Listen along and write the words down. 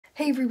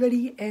Hey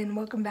everybody, and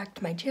welcome back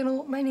to my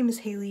channel. My name is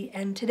Haley,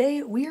 and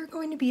today we are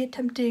going to be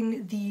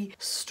attempting the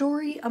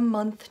Story a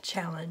Month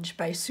Challenge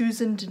by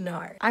Susan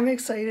Dennard. I'm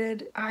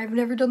excited. I've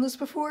never done this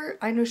before.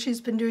 I know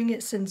she's been doing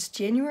it since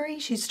January.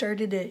 She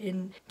started it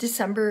in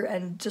December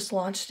and just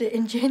launched it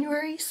in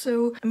January,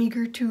 so I'm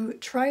eager to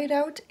try it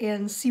out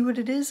and see what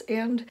it is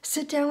and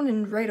sit down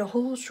and write a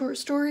whole short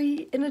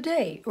story in a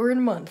day or in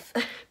a month.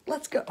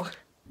 Let's go.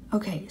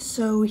 Okay,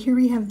 so here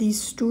we have the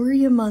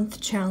Story a Month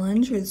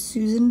Challenge with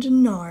Susan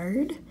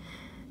Dennard.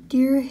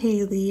 Dear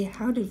Haley,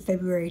 how did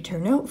February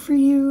turn out for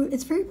you?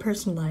 It's very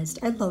personalized.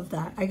 I love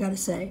that, I gotta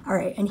say. All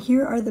right, and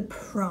here are the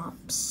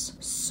prompts.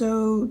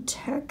 So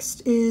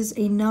text is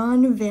a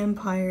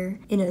non-vampire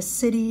in a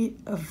city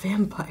of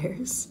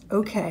vampires.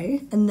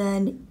 Okay, and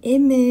then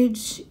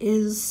image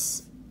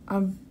is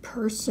a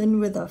person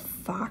with a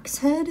fox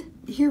head.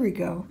 Here we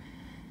go.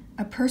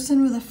 A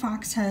person with a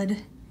fox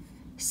head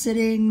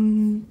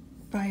sitting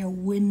by a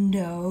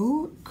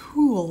window.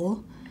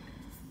 Cool,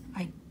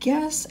 I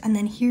guess. And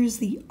then here's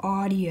the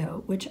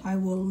audio, which I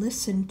will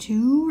listen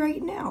to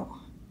right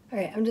now. All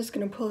right, I'm just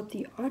gonna pull up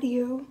the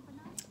audio.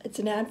 It's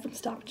an ad from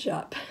Stop and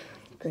Shop.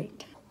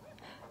 Great.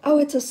 Oh,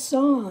 it's a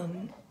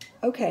song.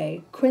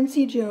 Okay,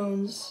 Quincy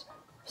Jones,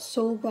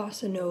 Soul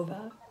Bossa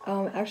Nova.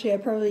 Actually, I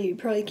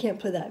probably can't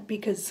play that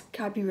because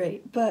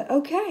copyright, but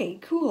okay,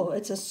 cool.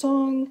 It's a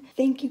song.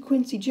 Thank you,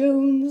 Quincy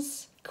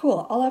Jones.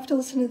 Cool, I'll have to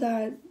listen to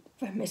that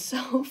by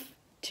myself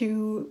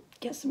to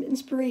get some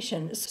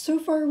inspiration. So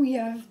far we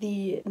have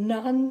the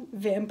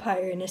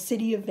non-vampire in a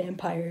city of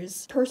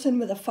vampires, person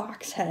with a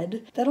fox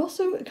head that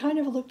also kind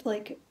of looked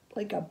like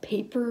a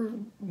paper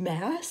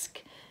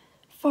mask.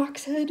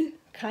 Fox head,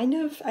 kind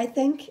of, I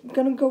think. I'm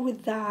gonna go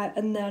with that,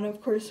 and then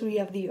of course we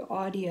have the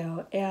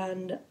audio,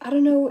 and I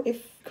don't know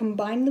if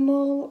combine them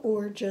all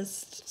or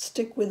just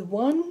stick with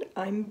one.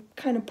 I'm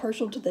kind of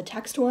partial to the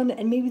text one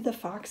and maybe the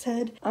fox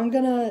head. I'm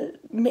gonna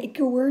make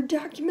a Word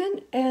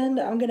document and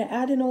I'm gonna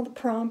add in all the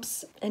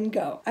prompts and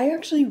go. I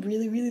actually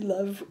really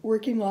love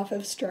working off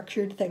of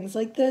structured things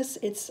like this.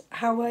 It's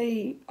how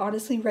I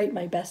honestly write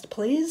my best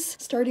plays,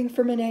 starting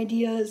from an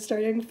idea,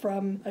 starting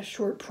from a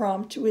short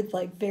prompt with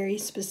like very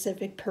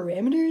specific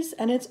parameters,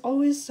 and it's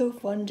always so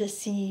fun to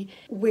see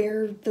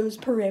where those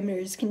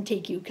parameters can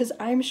take you, because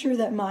I'm sure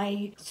that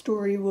my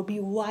story will be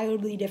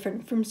wildly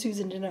different from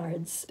Susan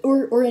Dennard's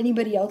or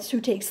anybody else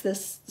who takes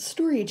this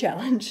story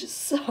challenge.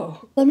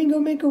 So let me go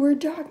make a Word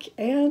doc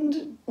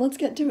and let's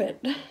get to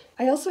it.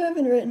 I also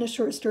haven't written a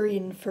short story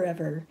in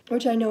forever,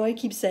 which I know I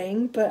keep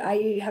saying, but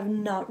I have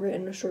not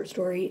written a short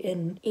story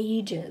in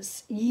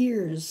ages,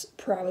 years,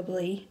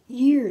 probably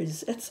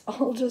years. It's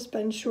all just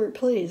been short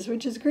plays,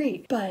 which is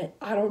great, but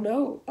I don't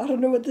know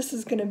what this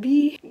is gonna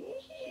be.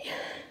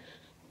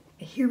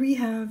 Here we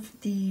have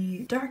the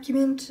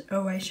document.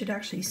 Oh, I should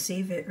actually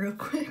save it real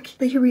quick.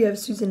 But here we have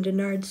Susan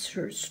Dennard's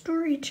short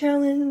story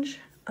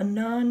challenge, a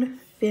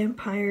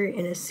non-vampire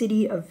in a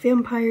city of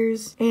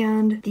vampires,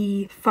 and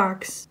the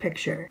fox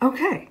picture.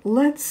 Okay,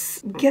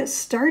 let's get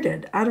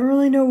started. I don't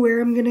really know where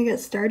I'm gonna get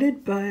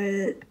started,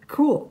 but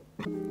cool.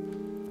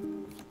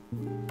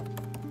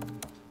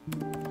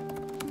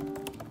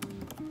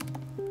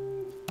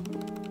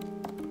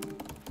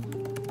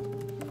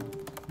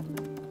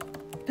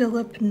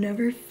 Philip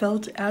never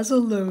felt as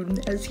alone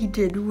as he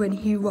did when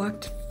he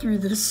walked through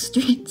the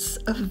streets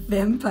of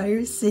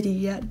Vampire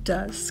City at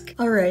dusk.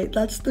 Alright,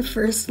 that's the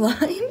first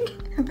line.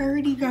 I've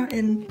already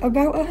gotten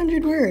about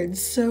 100 words,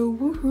 so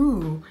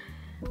woohoo,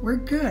 we're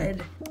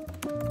good.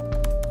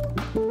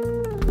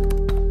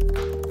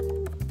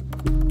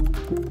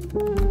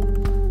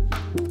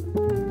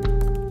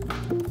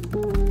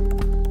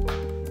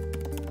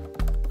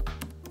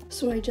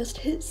 So I just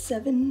hit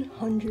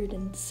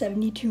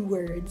 772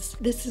 words.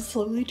 This is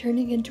slowly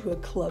turning into a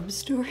club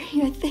story,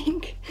 I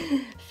think.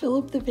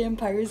 Philip the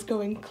vampire is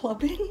going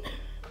clubbing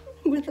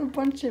with a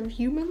bunch of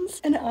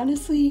humans, and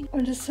honestly,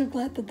 I'm just so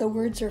glad that the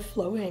words are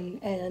flowing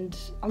and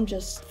I'm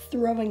just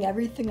throwing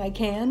everything I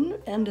can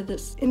into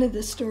this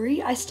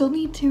story. I still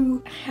need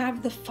to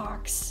have the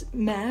fox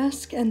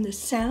mask and the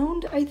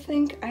sound, I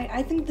think.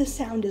 I think the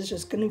sound is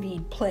just gonna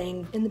be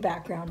playing in the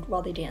background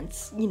while they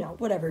dance. You know,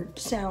 whatever.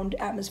 Sound,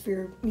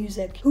 atmosphere,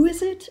 music. Who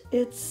is it?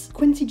 It's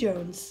Quincy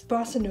Jones.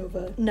 Bossa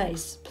Nova.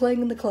 Nice.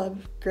 Playing in the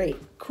club. Great.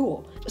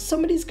 Cool.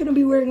 Somebody's gonna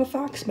be wearing a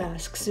fox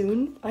mask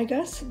soon, I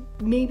guess.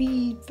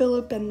 Maybe Philip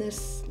and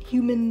this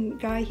human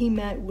guy he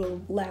met will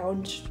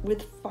lounge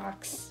with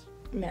fox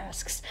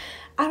masks.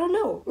 I don't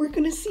know. We're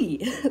gonna see.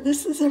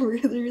 This is a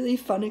really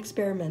fun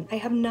experiment. I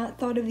have not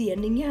thought of the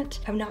ending yet.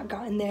 Have not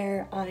gotten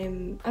there.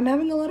 I'm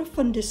having a lot of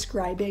fun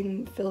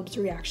describing Philip's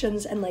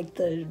reactions and like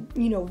the,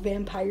 you know,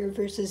 vampire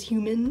versus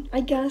human,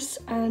 I guess.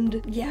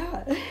 And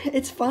yeah,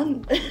 it's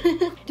fun.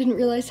 Didn't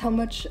realize how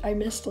much I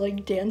missed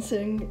like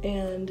dancing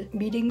and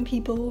meeting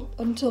people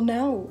until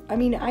now. I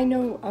mean, I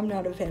know I'm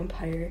not a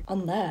vampire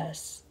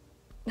unless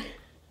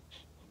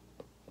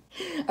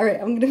Alright,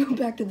 I'm gonna go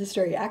back to the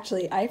story.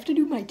 Actually, I have to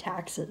do my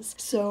taxes.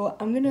 So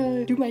I'm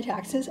gonna do my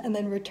taxes and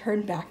then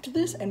return back to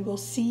this and we'll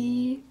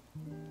see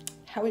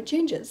how it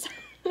changes.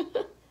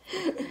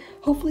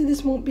 Hopefully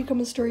this won't become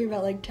a story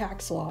about like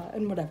tax law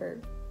and whatever.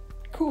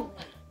 Cool.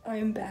 I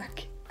am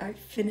back. I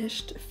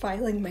finished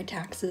filing my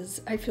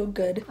taxes. I feel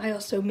good. I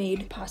also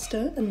made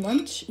pasta and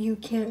lunch. You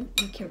can't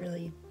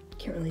really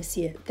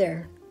see it.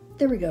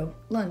 There we go.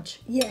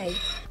 Lunch. Yay.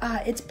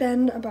 It's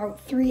been about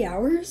 3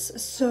 hours,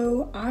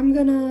 so I'm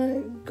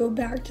gonna go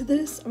back to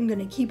this. I'm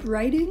gonna keep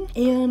writing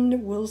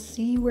and we'll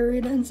see where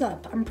it ends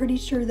up. I'm pretty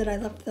sure that I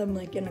left them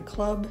like in a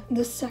club.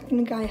 The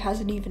second guy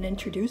hasn't even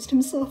introduced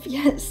himself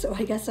yet, so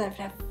I guess I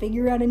have to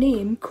figure out a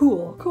name.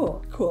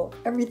 Cool.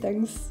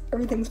 Everything's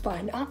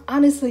fine.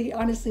 Honestly,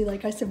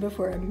 like I said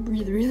before, I'm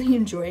really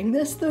enjoying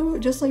this though.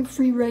 Just like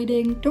free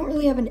writing. Don't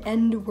really have an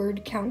end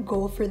word count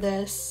goal for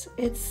this.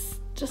 It's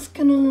just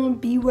gonna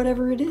be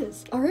whatever it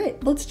is. All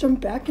right, let's jump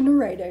back into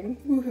writing.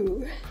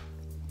 Woohoo.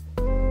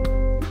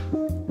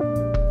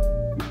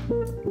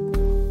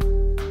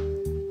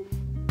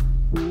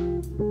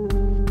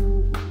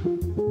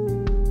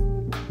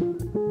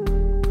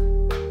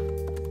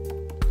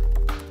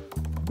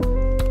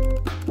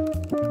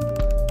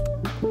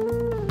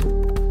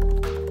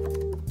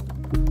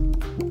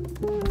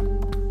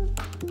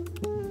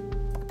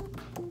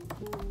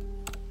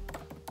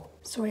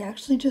 So I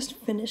actually just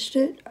finished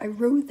it. I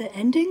wrote the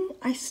ending.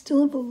 I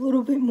still have a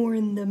little bit more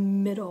in the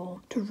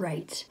middle to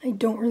write. I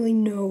don't really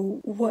know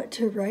what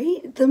to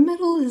write. The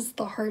middle is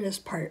the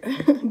hardest part,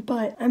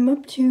 but I'm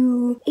up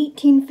to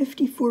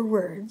 1854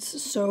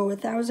 words, so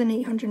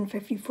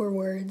 1,854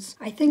 words.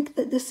 I think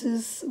that this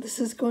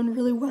is going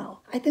really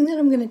well. I think that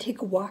I'm gonna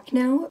take a walk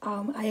now.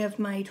 I have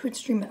my Twitch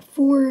stream at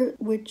 4,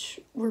 which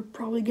we're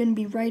probably gonna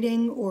be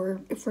writing,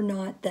 or if we're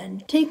not,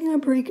 then taking a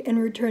break and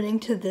returning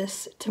to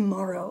this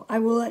tomorrow. I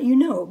will let you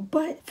know,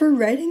 but for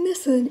writing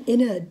this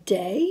in a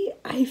day,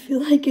 I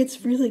feel like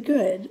it's really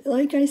good.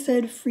 Like I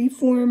said,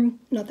 freeform,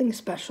 nothing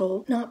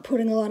special, not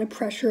putting a lot of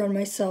pressure on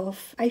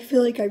myself. I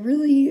feel like I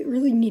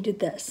really needed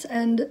this,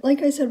 and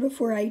like I said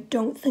before, I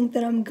don't think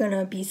that I'm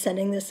gonna be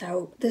sending this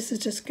out. This is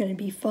just gonna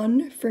be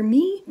fun for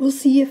me. We'll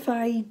see if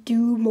I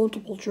do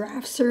multiple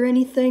drafts or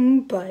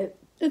anything, but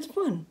it's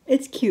fun.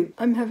 It's cute.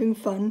 I'm having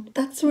fun.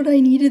 That's what I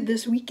needed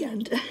this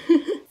weekend.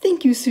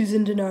 Thank you,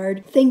 Susan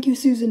Dennard. Thank you,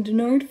 Susan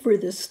Dennard, for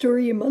the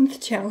story a month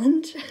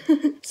challenge.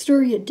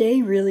 Story a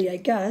day, really, I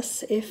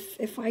guess,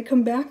 if I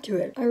come back to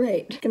it. All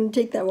right, gonna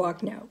take that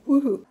walk now.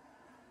 Woohoo.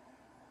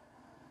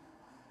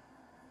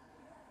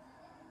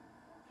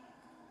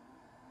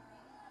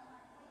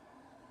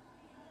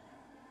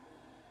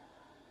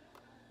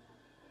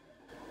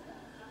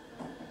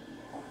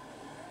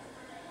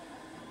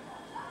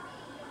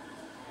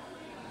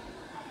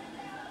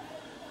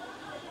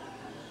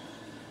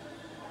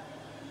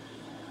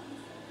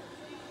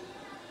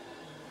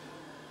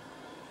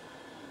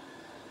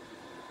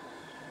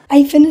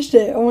 I finished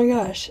it, oh my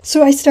gosh.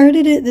 So I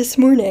started it this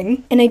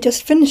morning and I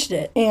just finished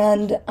it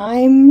and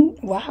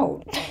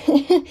wow.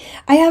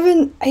 I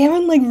haven't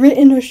like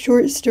written a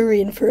short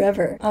story in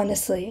forever,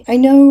 honestly.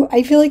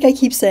 I feel like I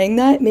keep saying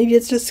that. Maybe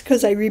it's just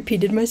because I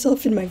repeated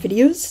myself in my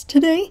videos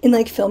today in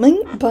like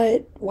filming,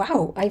 but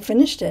wow, I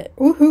finished it.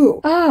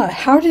 Woohoo.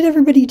 How did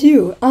everybody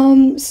do?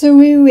 So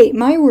wait,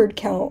 my word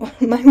count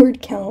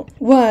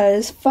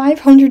was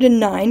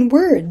 509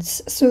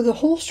 words. So the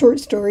whole short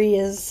story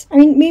is,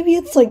 maybe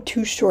it's like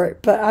too short,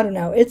 but I don't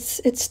know.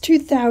 It's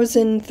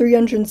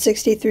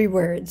 2,363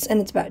 words, and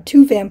it's about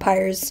 2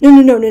 vampires.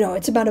 No.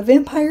 It's about a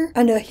vampire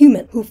and a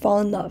human who fall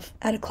in love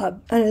at a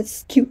club, and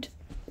it's cute.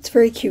 It's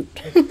very cute.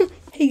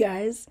 Hey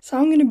guys, so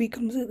I'm gonna be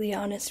completely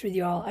honest with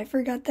y'all. I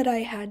forgot that I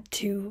had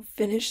to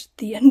finish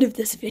the end of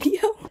this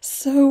video.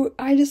 So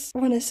I just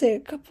want to say a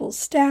couple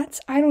stats.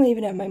 I don't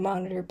even have my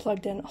monitor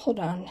plugged in. Hold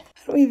on. I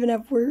don't even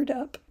have Word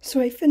up.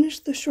 So I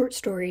finished the short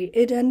story.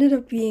 It ended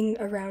up being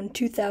around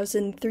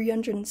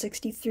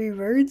 2,363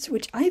 words,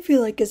 which I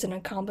feel like is an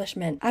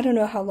accomplishment. I don't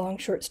know how long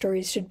short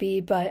stories should be,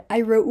 but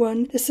I wrote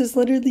one. This is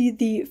literally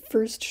the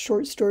first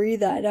short story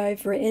that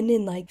I've written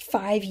in like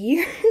 5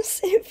 years,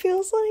 it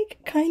feels like,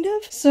 kind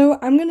of. So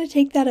I'm gonna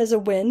take that as a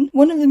win.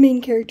 One of the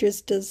main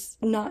characters does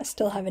not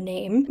still have a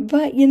name,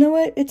 but you know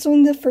what? It's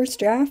only the first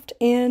draft,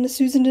 and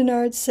Susan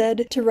Dennard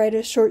said to write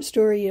a short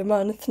story a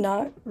month,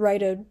 not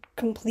write a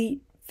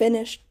complete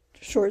finished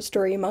short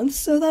story a month,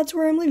 so that's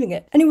where I'm leaving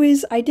it.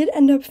 Anyways, I did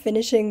end up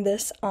finishing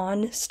this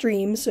on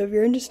stream, so if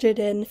you're interested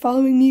in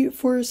following me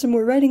for some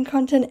more writing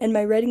content and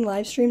my writing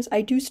live streams,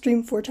 I do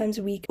stream 4 times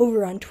a week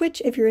over on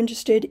Twitch if you're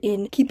interested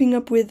in keeping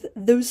up with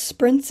those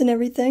sprints and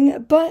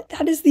everything. But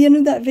that is the end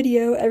of that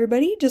video,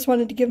 everybody. Just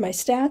wanted to give my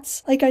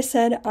stats. Like I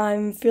said,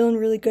 I'm feeling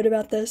really good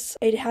about this.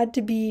 It had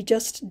to be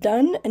just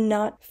done and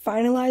not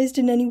finalized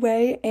in any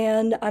way,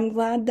 and I'm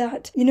glad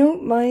that, you know,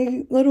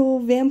 my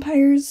little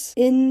vampires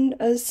in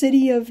a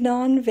city of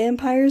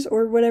non-vampires,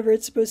 or whatever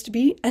it's supposed to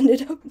be,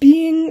 ended up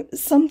being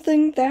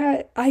something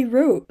that I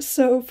wrote.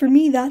 So for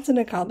me, that's an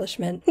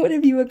accomplishment. What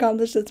have you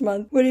accomplished this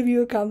month? What have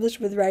you accomplished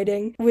with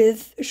writing,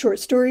 with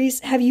short stories?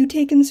 Have you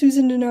taken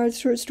Susan Dennard's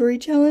short story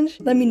challenge?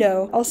 Let me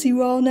know. I'll see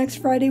you all next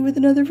Friday with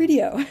another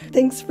video.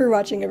 Thanks for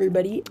watching,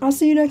 everybody. I'll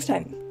see you next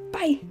time.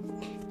 Bye!